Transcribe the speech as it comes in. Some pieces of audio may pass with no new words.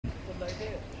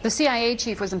The CIA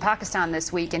chief was in Pakistan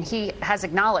this week, and he has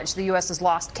acknowledged the U.S. has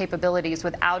lost capabilities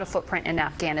without a footprint in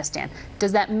Afghanistan.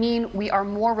 Does that mean we are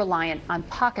more reliant on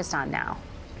Pakistan now?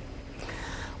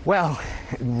 Well,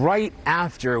 right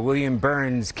after William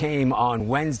Burns came on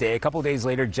Wednesday, a couple days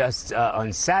later, just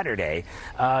on Saturday,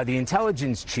 the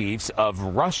intelligence chiefs of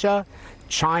Russia,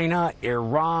 China,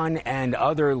 Iran, and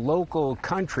other local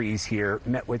countries here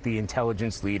met with the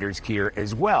intelligence leaders here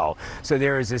as well. So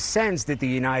there is a sense that the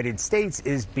United States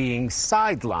is being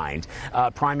sidelined.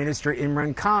 Prime Minister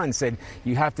Imran Khan said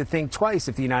you have to think twice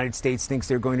if the United States thinks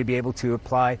they're going to be able to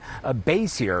apply a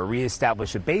base here or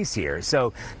reestablish a base here.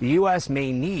 So the U.S.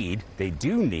 they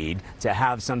do need to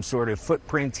have some sort of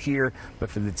footprint here, but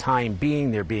for the time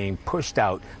being, they're being pushed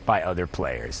out by other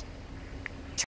players.